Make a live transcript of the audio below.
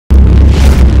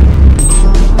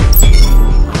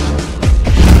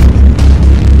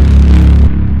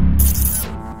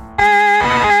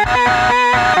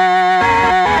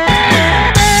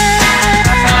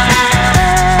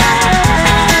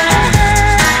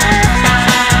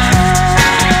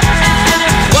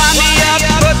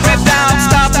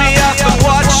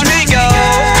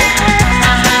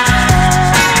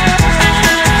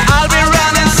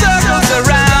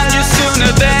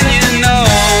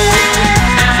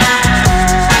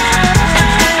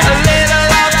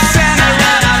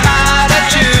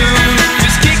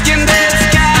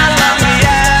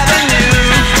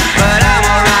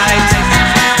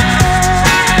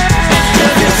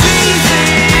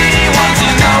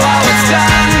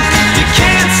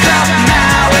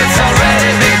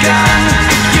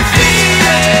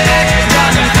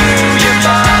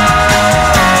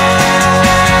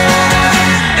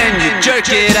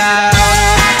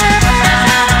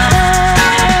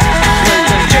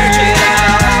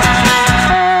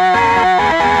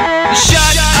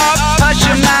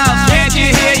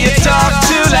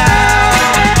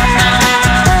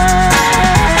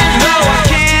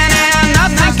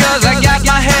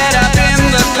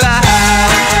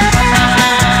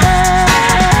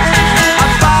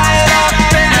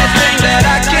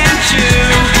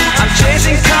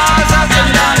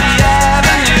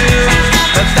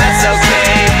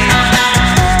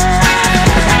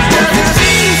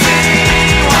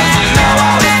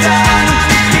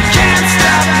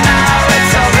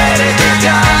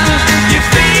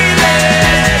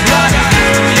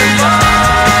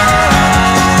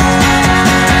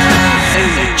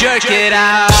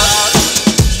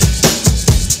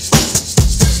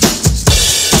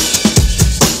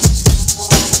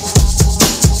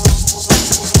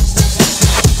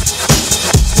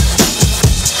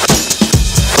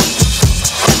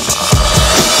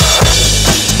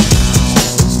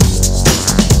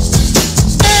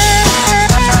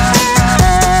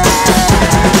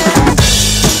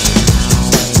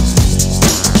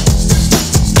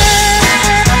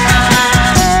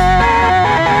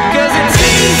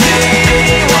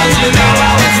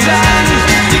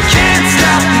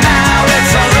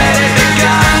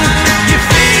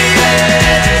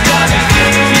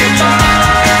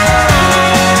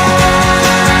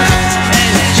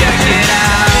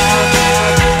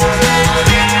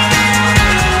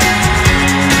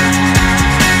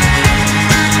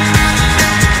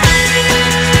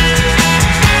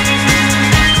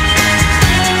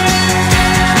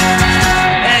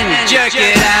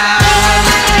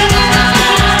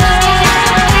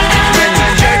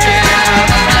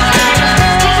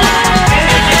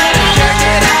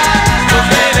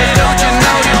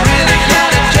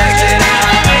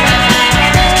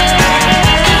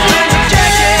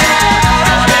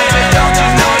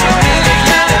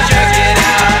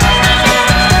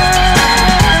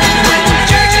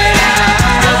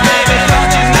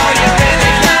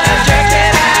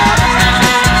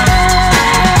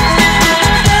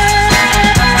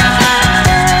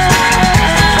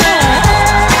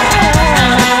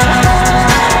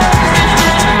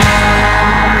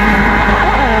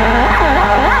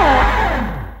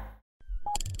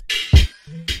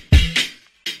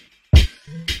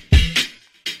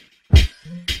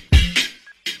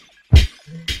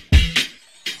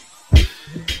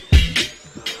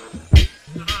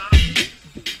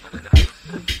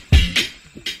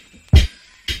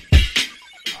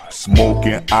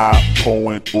Smoking, I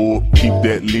pouring up. Keep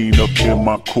that lean up in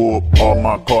my cup. All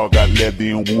my car got leather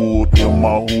and wood. In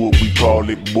my hood, we call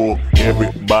it book.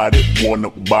 Everybody wanna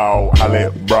ball. Holla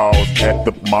at bras at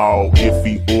the mall. If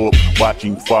he up,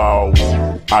 watching falls.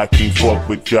 I can't fuck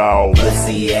with y'all.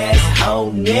 Pussy ass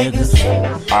hoe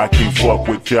niggas. I can't fuck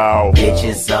with y'all.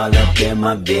 Bitches all up in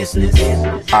my business.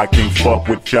 I can't fuck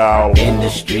with y'all.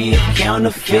 Industry of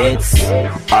counterfeits.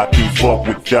 I can't fuck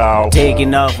with y'all.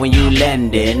 Taking off when you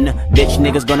landing. Bitch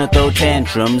niggas gonna throw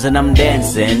tantrums and I'm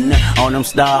dancing on them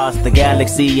stars. The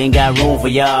galaxy ain't got room for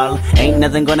y'all. Ain't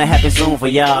nothing gonna happen soon for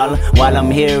y'all. While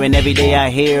I'm here and every day I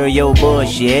hear your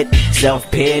bullshit.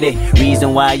 Self-pity,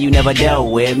 reason why you never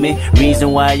dealt with me.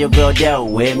 Reason why your girl dealt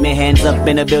with me. Hands up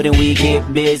in the building, we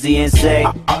get busy and say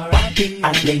R.I.P.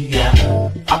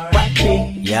 Aaliyah.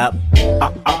 R.I.P. Yup.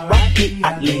 R.I.P.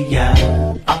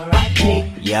 Aaliyah. R.I.P.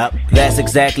 Yup, that's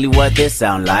exactly what this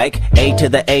sound like. A to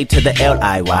the A to the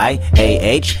L-I-Y.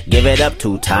 A-H, give it up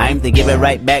 2 times. They give it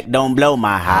right back, don't blow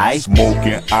my high.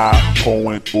 Smoking, I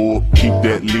pouring up. Keep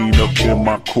that lean up in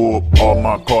my cup. All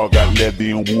my car got leather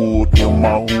and wood. In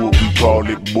my hood, we call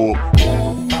it book.